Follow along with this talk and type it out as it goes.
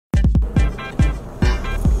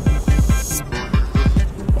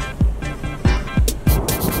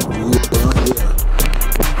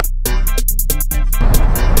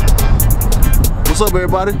What's up,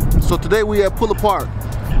 everybody? So today we at Pull Apart.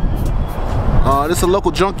 This is a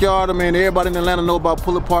local junkyard. I mean, everybody in Atlanta know about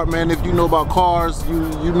Pull Apart, man. If you know about cars,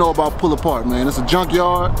 you know about Pull Apart, man. It's a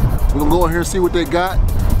junkyard. We're gonna go in here and see what they got,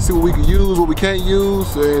 see what we can use, what we can't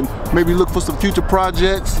use, and maybe look for some future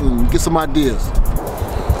projects and get some ideas.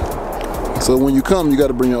 So when you come, you got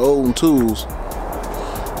to bring your own tools,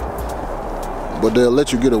 but they'll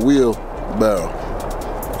let you get a wheelbarrow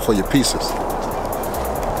for your pieces.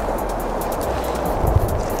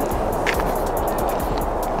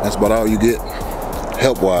 That's about all you get,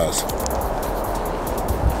 help-wise.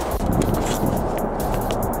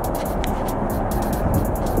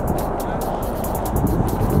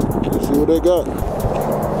 Let's see what they got.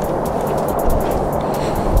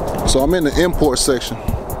 So I'm in the import section.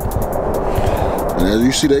 And as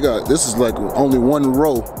you see, they got, this is like only one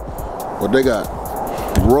row, but they got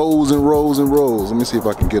rows and rows and rows. Let me see if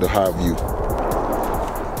I can get a high view.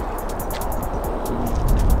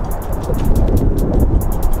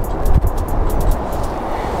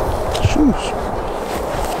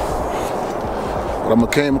 But I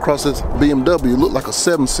came across this BMW. It looked like a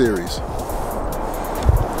 7 Series.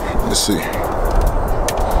 Let's see.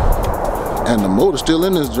 And the motor's still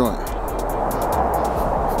in this joint.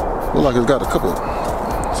 Look like it's got a couple.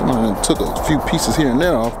 Somebody took a few pieces here and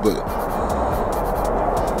there off, but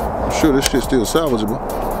I'm sure this shit's still salvageable.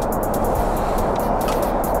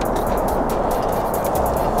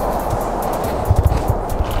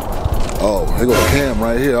 Oh, here go the cam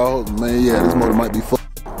right here. Oh man, yeah, this motor might be fucked.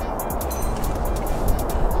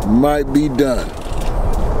 Might be done.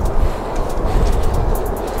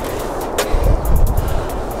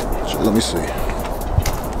 So let me see.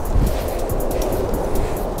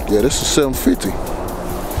 Yeah, this is 750. I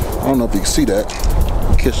don't know if you can see that.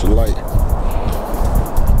 Catch the light.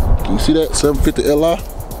 Can you see that? 750 Li.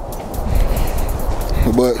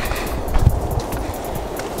 But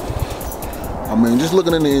I mean, just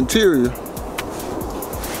looking in the interior,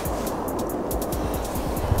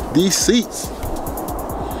 these seats,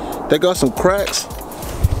 they got some cracks,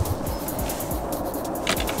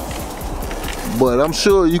 but I'm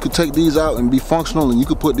sure you could take these out and be functional, and you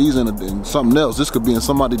could put these in something else. This could be in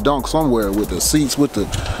somebody's dunk somewhere, with the seats, with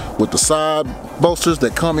the side bolsters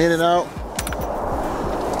that come in and out.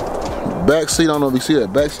 Back seat, I don't know if you see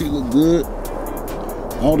that. Back seat look good.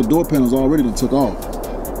 All the door panels already done took off.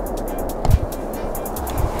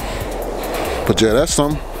 But yeah, that's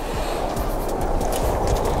something.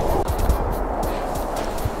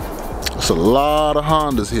 It's a lot of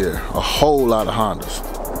Hondas here, a whole lot of Hondas.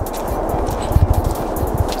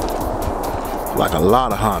 Like a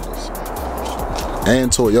lot of Hondas.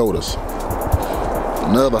 And Toyotas.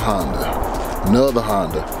 Another Honda. Another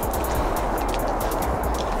Honda.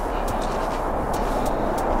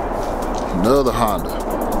 Another Honda.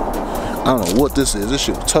 I don't know what this is. This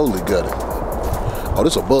shit was totally gutted. Oh,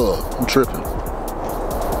 this a bug. I'm tripping.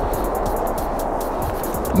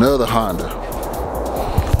 Another Honda.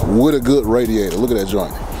 With a good radiator. Look at that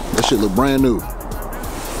joint. That shit look brand new.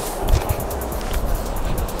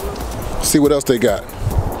 See what else they got.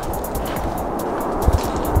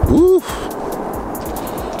 Woo.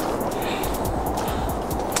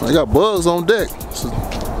 They got bugs on deck.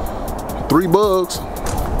 3 bugs.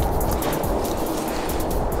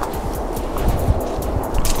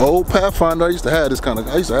 Old Pathfinder. I used to have this kind of.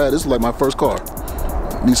 This is like my first car.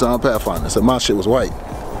 Nissan Pathfinder. Except my shit was white.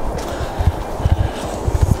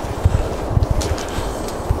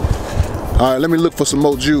 All right, let me look for some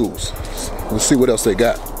more jewels. Let's see what else they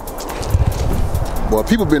got. Boy,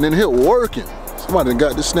 people been in here working. Somebody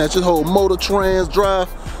got this, snatch this whole motor, trans, drive,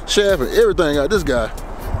 shaft, and everything out this guy.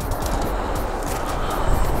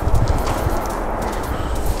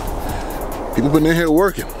 People been in here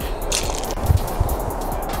working.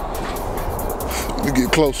 Let me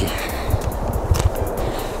get closer.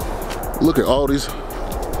 Look at all these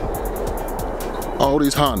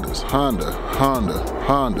Hondas. Honda.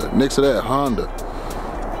 Next to that, Honda.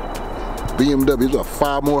 BMW. There's about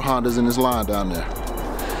 5 more Hondas in this line down there.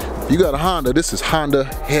 If you got a Honda, this is Honda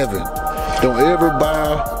heaven. Don't ever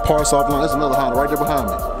buy parts offline. There's another Honda right there behind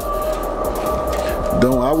me.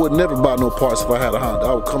 I would never buy no parts if I had a Honda.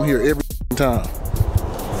 I would come here every time.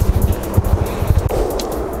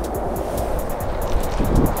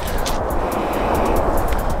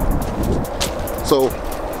 So,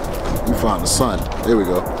 let me find the sun. There we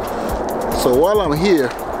go. So while I'm here,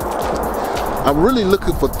 I'm really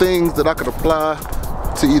looking for things that I could apply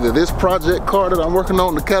to either this project car that I'm working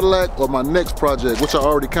on, the Cadillac, or my next project, which I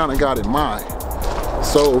already kind of got in mind.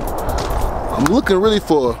 So I'm looking really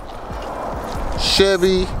for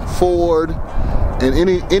Chevy, Ford, and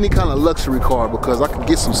any kind of luxury car, because I can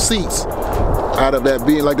get some seats out of that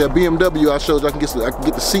being like that BMW I showed you. I can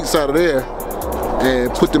get the seats out of there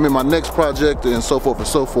and put them in my next project and so forth and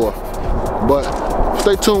so forth. But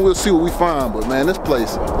stay tuned, we'll see what we find. But man, this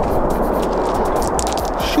place,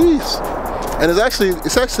 jeez. And it's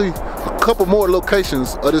actually a couple more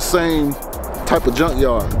locations of the same type of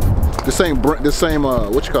junkyard. The same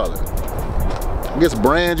what you call it? I guess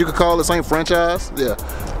brand you could call it, same franchise. Yeah,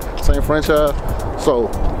 same franchise. So,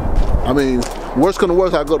 I mean, worst come to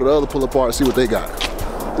worst, I go to the other pull apart and see what they got.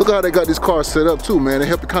 Look how they got these cars set up too, man. They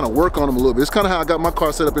help to kind of work on them a little bit. It's kind of how I got my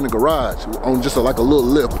car set up in the garage on just like a little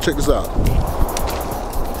lift. But check this out.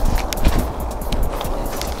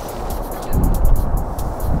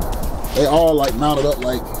 They all like mounted up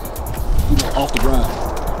like, you know, off the ground.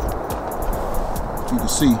 You can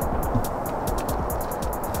see.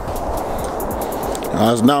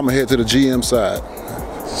 Now I'm gonna head to the GM side.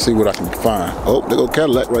 See what I can find. Oh, there go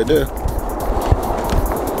Cadillac right there.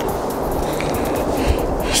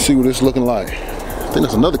 See what it's looking like. I think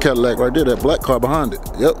that's another Cadillac right there, that black car behind it.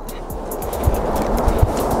 Yep.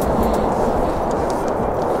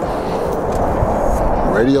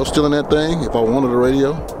 Radio still in that thing, if I wanted a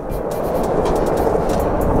radio.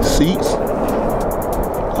 Seats.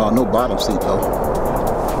 Oh, no bottom seat though.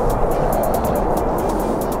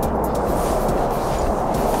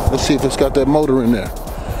 Let's see if it's got that motor in there.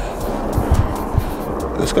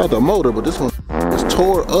 It's got the motor, but this one is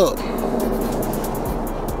tore up.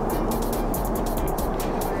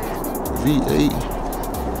 V8.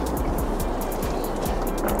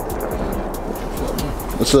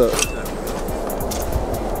 What's up?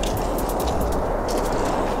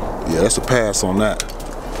 Yeah, that's a pass on that.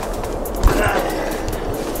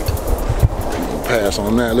 Pass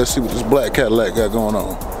on that. Let's see what this black Cadillac got going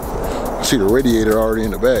on. I see the radiator already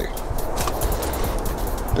in the back.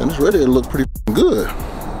 Damn, this radiator look pretty good.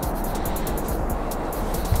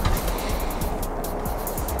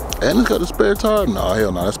 And it's got a spare tire? No,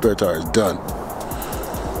 hell no, that spare tire is done.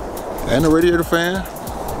 And the radiator fan.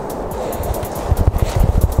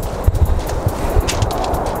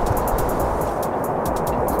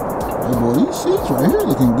 Hey boy, these seats right here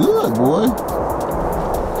looking good, boy.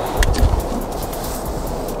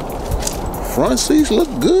 Front seats look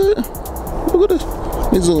good. Look at this.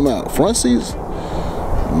 Let me zoom out. Front seats.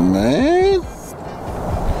 Man.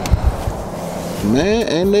 Man,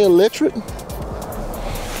 and they're electric.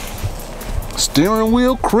 Steering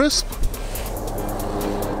wheel crisp.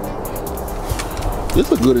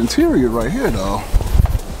 This is a good interior right here, though.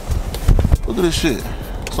 Look at this shit.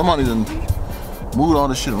 Somebody done moved all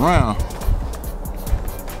this shit around.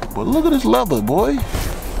 But look at this leather, boy.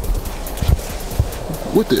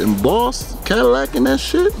 With the embossed Cadillac and that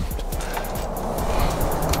shit.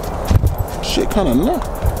 Shit kind of nuts.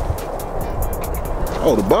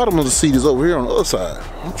 Oh, the bottom of the seat is over here on the other side.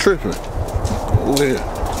 I'm tripping. Over here.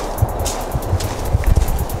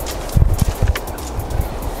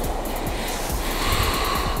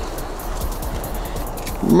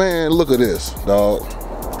 Man, look at this, dog.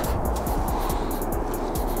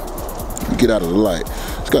 Get out of the light.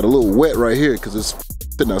 It's got a little wet right here because it's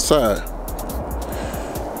sitting outside.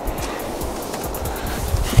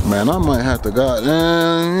 Man, I might have to go.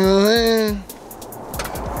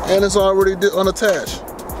 And it's already unattached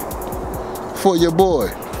for your boy.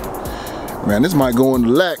 Man, this might go in the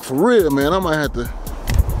lack for real, man. I might have to.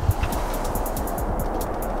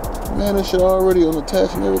 Man, this shit already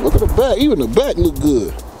unattached and everything. Look at the back. Even the back look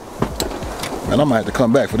good. Man, I might have to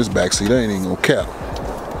come back for this back seat. I ain't even gonna cap.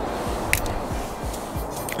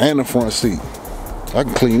 And the front seat. I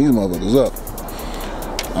can clean these motherfuckers up.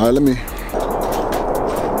 All right, let me.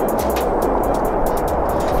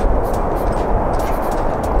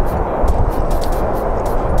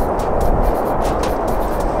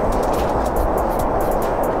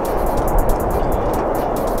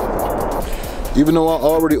 Even though I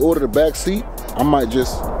already ordered a back seat, I might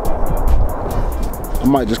just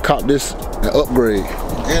cop this and upgrade.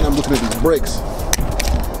 And I'm looking at these brakes.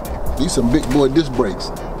 These some big boy disc brakes.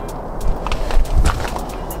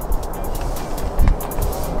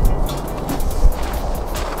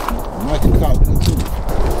 I might can cop them too.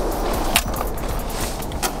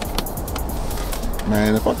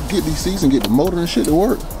 Man, if I could get these seats and get the motor and shit to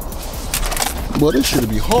work, boy, this should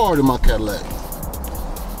be hard in my Cadillac.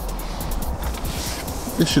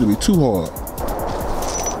 This shouldn't be too hard.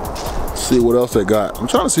 Let's see what else they got. I'm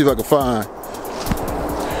trying to see if I can find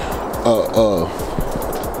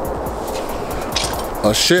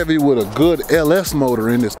a Chevy with a good LS motor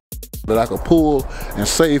in this that I could pull and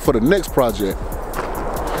save for the next project.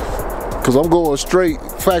 Cause I'm going straight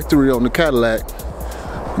factory on the Cadillac,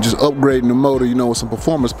 just upgrading the motor, you know, with some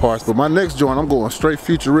performance parts. But my next joint, I'm going straight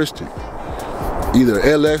futuristic. either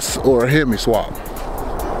LS or a Hemi swap.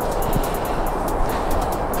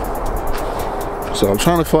 So I'm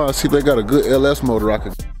trying to see if they got a good LS motor I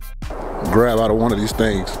could grab out of one of these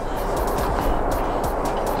things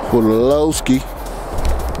for the low ski.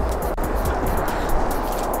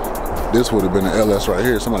 This would have been an LS right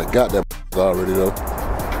here. Somebody got that already though.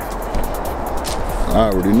 I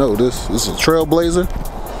already know this. This is a Trailblazer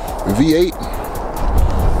V8.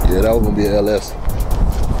 Yeah, that was gonna be an LS.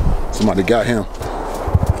 Somebody got him.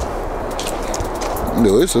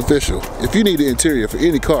 No, it's official. If you need the interior for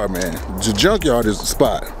any car, man, the Junkyard is the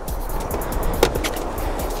spot.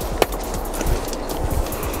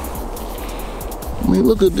 I mean,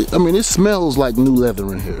 look at it. I mean, it smells like new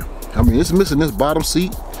leather in here. I mean, it's missing this bottom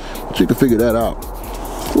seat, but you can figure that out.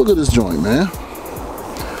 Look at this joint, man.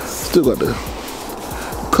 Still got the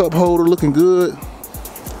cup holder looking good.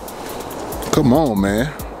 Come on, man.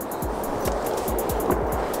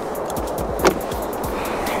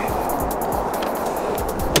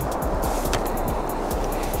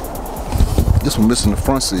 This one missing the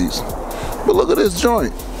front seats. But look at this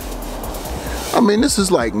joint. I mean, this is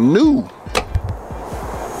like new.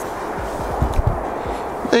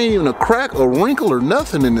 There ain't even a crack or wrinkle or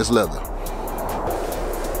nothing in this leather.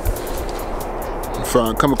 If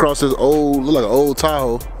I come across this old, look like an old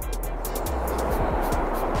Tahoe.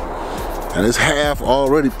 And it's half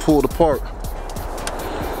already pulled apart.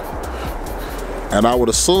 And I would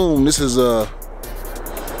assume this is a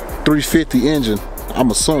 350 engine,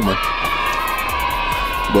 I'm assuming.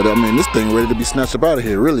 But I mean, this thing ready to be snatched up out of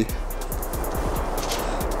here, really.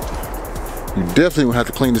 You definitely will have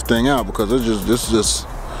to clean this thing out because it's just,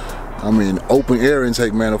 I mean, open air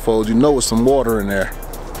intake manifolds. You know, it's some water in there.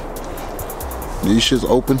 These shit's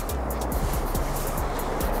open.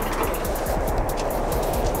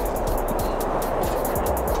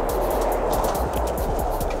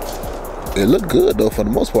 It looked good though for the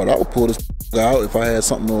most part. I would pull this out if I had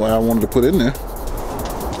something I wanted to put in there.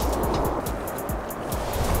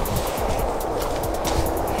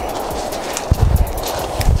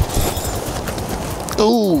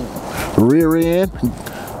 Ooh, rear end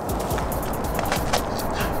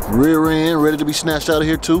ready to be snatched out of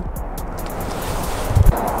here too.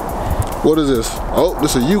 What is this? Oh,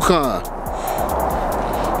 this is a Yukon,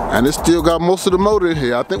 and it still got most of the motor in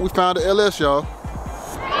here. I think we found the LS, y'all.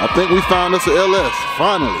 I think we found us an LS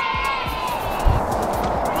finally.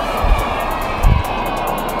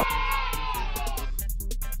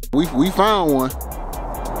 We found one.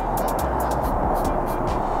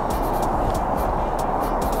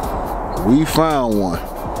 We found one.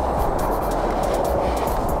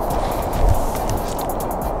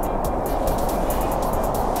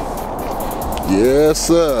 Yes,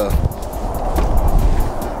 sir.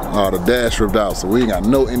 Oh, the dash ripped out, so we ain't got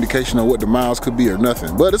no indication of what the miles could be or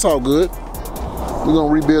nothing. But it's all good. We're gonna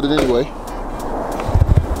rebuild it anyway.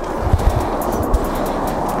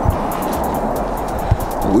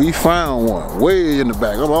 We found one way in the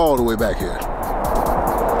back. I'm all the way back here.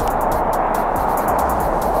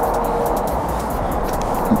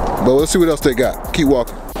 But let's see what else they got. Keep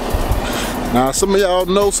walking. Now, some of y'all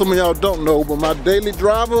know, some of y'all don't know, but my daily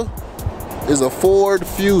driver is a Ford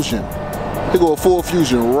Fusion. They go a Ford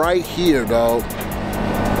Fusion right here, dog.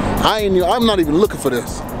 I'm not even looking for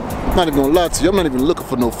this. I'm not even gonna lie to you. I'm not even looking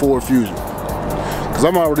for no Ford Fusion. Cause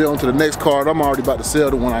I'm already on to the next car. I'm already about to sell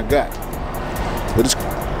the one I got. But it's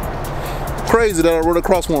crazy that I run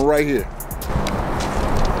across one right here.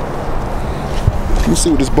 Let me see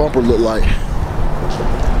what this bumper look like.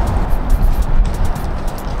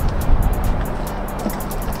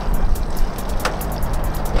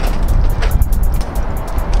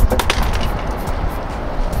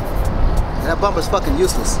 That bumper's fucking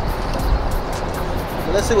useless.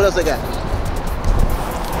 But let's see what else they got.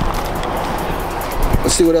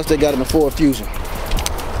 Let's see what else they got in the Ford Fusion.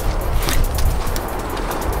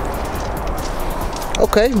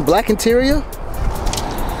 Okay, black interior,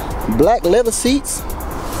 black leather seats.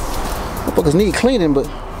 Motherfuckers need cleaning, but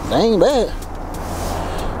they ain't bad.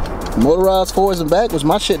 Motorized forwards and back, which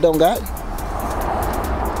my shit don't got.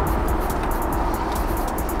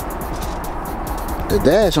 The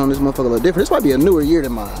dash on this motherfucker look different. This might be a newer year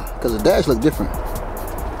than mine, because the dash look different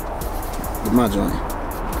than my joint.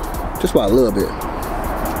 Just by a little bit.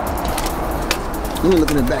 Let me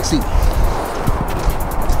look in the back seat.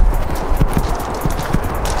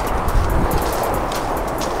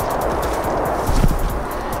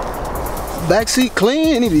 Back seat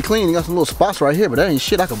clean. It need to be clean. You got some little spots right here, but that ain't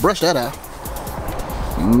shit. I can brush that out.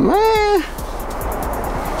 Man.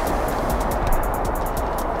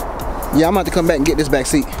 Yeah, I'm about to come back and get this back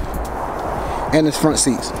seat and this front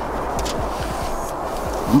seats.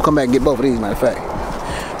 I'm gonna come back and get both of these, matter of fact.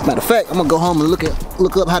 I'm gonna go home and look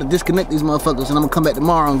up how to disconnect these motherfuckers, and I'm gonna come back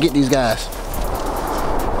tomorrow and get these guys.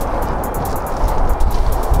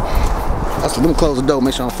 Let me close the door,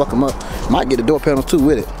 make sure I don't fuck them up. Might get the door panels too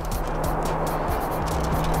with it.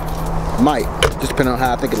 Might, just depending on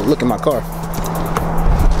how I think it'll look in my car.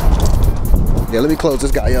 Yeah, let me close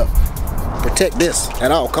this guy up. Protect this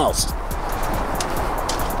at all costs.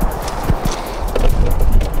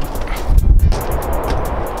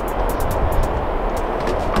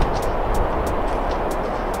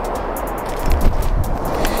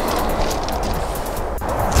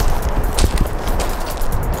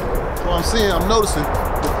 I'm noticing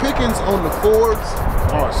the pickings on the Fords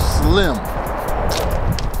are slim.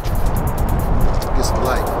 Get some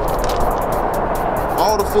light.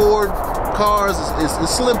 All the Ford cars is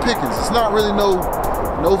slim pickings. It's not really no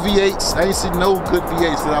V8s. I ain't seen no good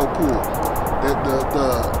V8s that I would pull.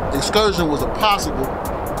 The excursion was a possible,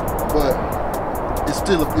 but it's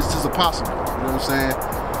just a possible. You know what I'm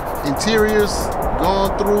saying? Interiors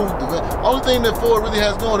gone through. The only thing that Ford really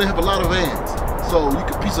has going, they have a lot of vans. So you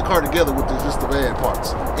can piece a car together with just the van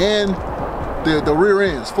parts. And the rear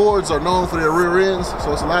ends. Fords are known for their rear ends,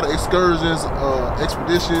 so it's a lot of excursions,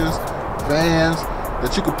 expeditions, vans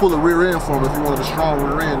that you could pull a rear end from if you wanted a strong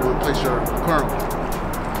rear end to replace your current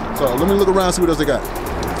one. So let me look around and see what else they got.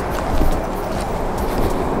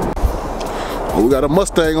 Oh, we got a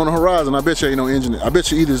Mustang on the horizon. I bet you ain't no engine. I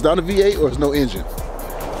bet you either it's not a V8 or it's no engine.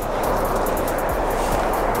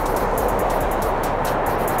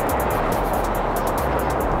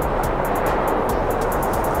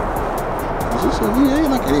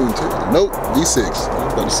 V8? I can't even tell. Nope, V6. I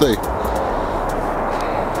was about to say.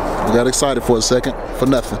 We got excited for a second, for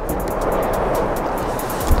nothing.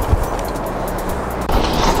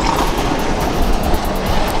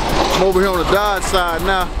 I'm over here on the Dodge side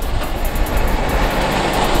now.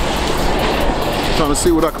 Trying to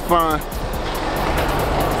see what I can find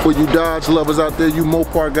for you Dodge lovers out there, you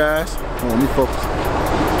Mopar guys. Come on, let me focus.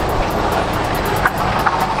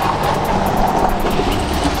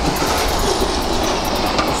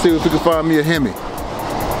 See if we can find me a Hemi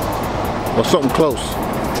or something close.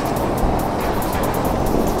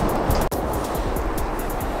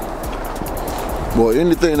 Boy,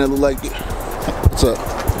 anything that look like it, what's up?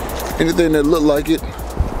 Anything that look like it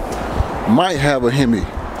might have a Hemi.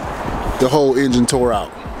 The whole engine tore out.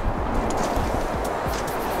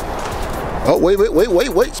 Oh,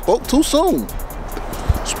 wait. Spoke too soon.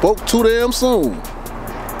 Spoke too damn soon.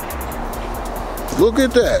 Look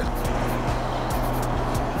at that.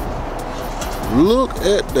 Look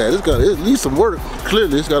at that. It's got at least some work.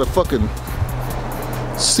 Clearly, it's got a fucking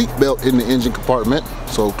seat belt in the engine compartment.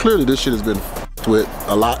 So clearly, this shit has been f***ed with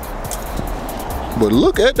a lot. But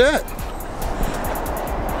look at that.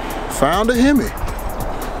 Found a Hemi.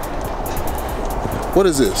 What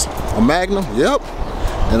is this? A Magnum? Yep.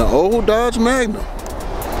 And an old Dodge Magnum.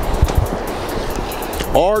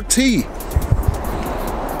 RT.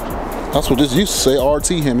 That's what this used to say,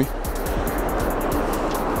 RT Hemi.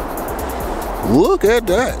 Look at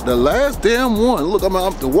that, the last damn one. Look, I'm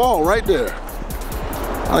up the wall right there.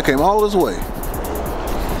 I came all this way.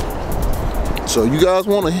 So you guys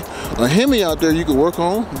want a Hemi out there you can work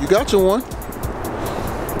on? You got your one.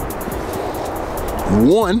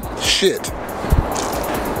 One, shit.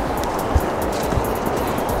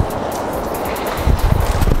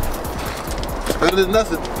 Better than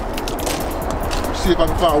nothing. Let's see if I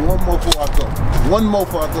can find one more before I go. One more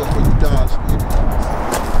before I go for you Dodge.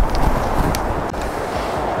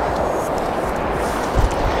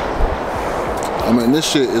 I mean, this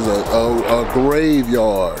shit is a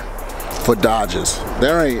graveyard for Dodges.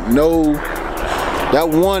 There ain't no, that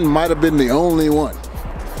one might have been the only one.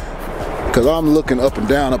 Cause I'm looking up and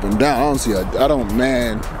down. I don't see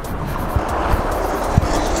man.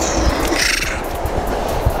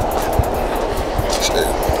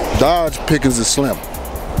 Dodge pickings is slim.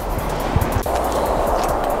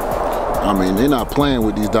 I mean, they're not playing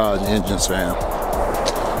with these Dodge engines, fam.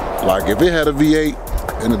 Like if it had a V8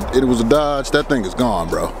 and it was a Dodge, that thing is gone,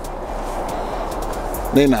 bro.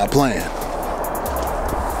 They're not playing.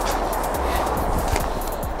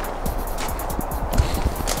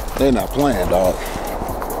 They're not playing, dog.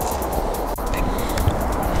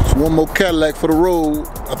 So one more Cadillac for the road.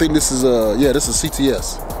 I think this is yeah, this is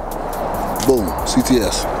CTS. Boom,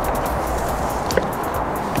 CTS.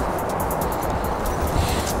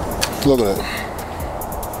 Look at that.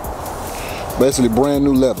 Basically brand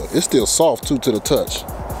new leather. It's still soft too to the touch.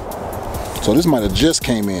 So this might have just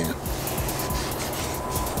came in.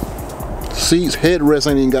 Seats, headrests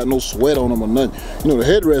ain't even got no sweat on them or nothing. You know, the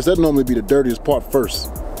headrest, that normally be the dirtiest part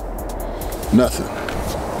first. Nothing.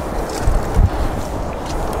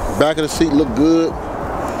 Back of the seat look good.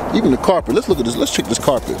 Even the carpet. Let's look at this. Let's check this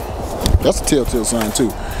carpet. That's a telltale sign too.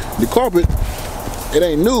 The carpet, it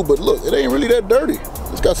ain't new, but look, it ain't really that dirty.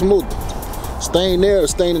 It's got some little stain there,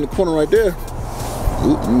 stain in the corner right there.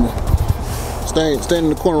 Stain in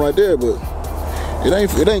the corner right there, but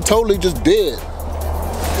it ain't totally just dead.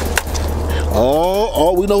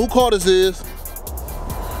 Oh, we know who car this is.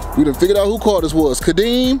 We done figured out who car this was.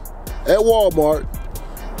 Kadeem at Walmart.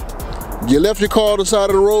 You left your car on the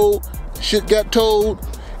side of the road, shit got towed.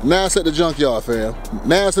 Now it's at the junkyard, fam.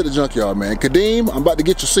 Now it's at the junkyard, man. Kadeem, I'm about to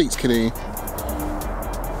get your seats, Kadeem.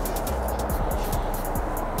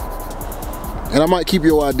 And I might keep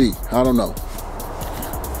your ID. I don't know.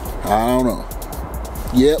 I don't know.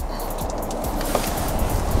 Yep.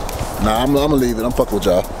 Nah, I'm gonna leave it. I'm fucking with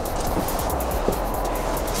y'all.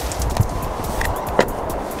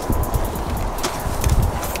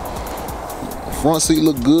 Front seat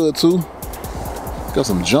look good too. Got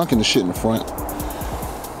some junk in the shit in the front.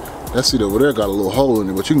 That seat over there got a little hole in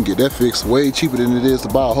it, but you can get that fixed way cheaper than it is to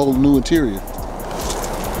buy a whole new interior.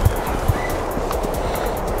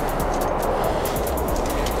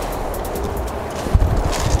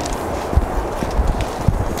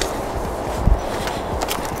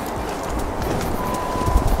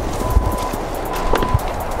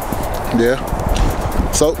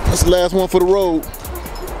 Yeah. So that's the last one for the road.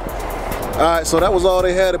 Alright, so that was all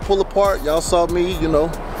they had to pull apart. Y'all saw me, you know.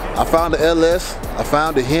 I found the LS, I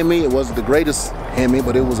found the Hemi. It wasn't the greatest Hemi,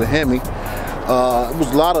 but it was a Hemi. It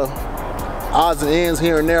was a lot of odds and ends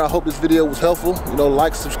here and there. I hope this video was helpful. You know,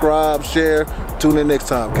 like, subscribe, share. Tune in next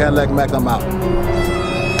time. Cadillac Mack, I'm out.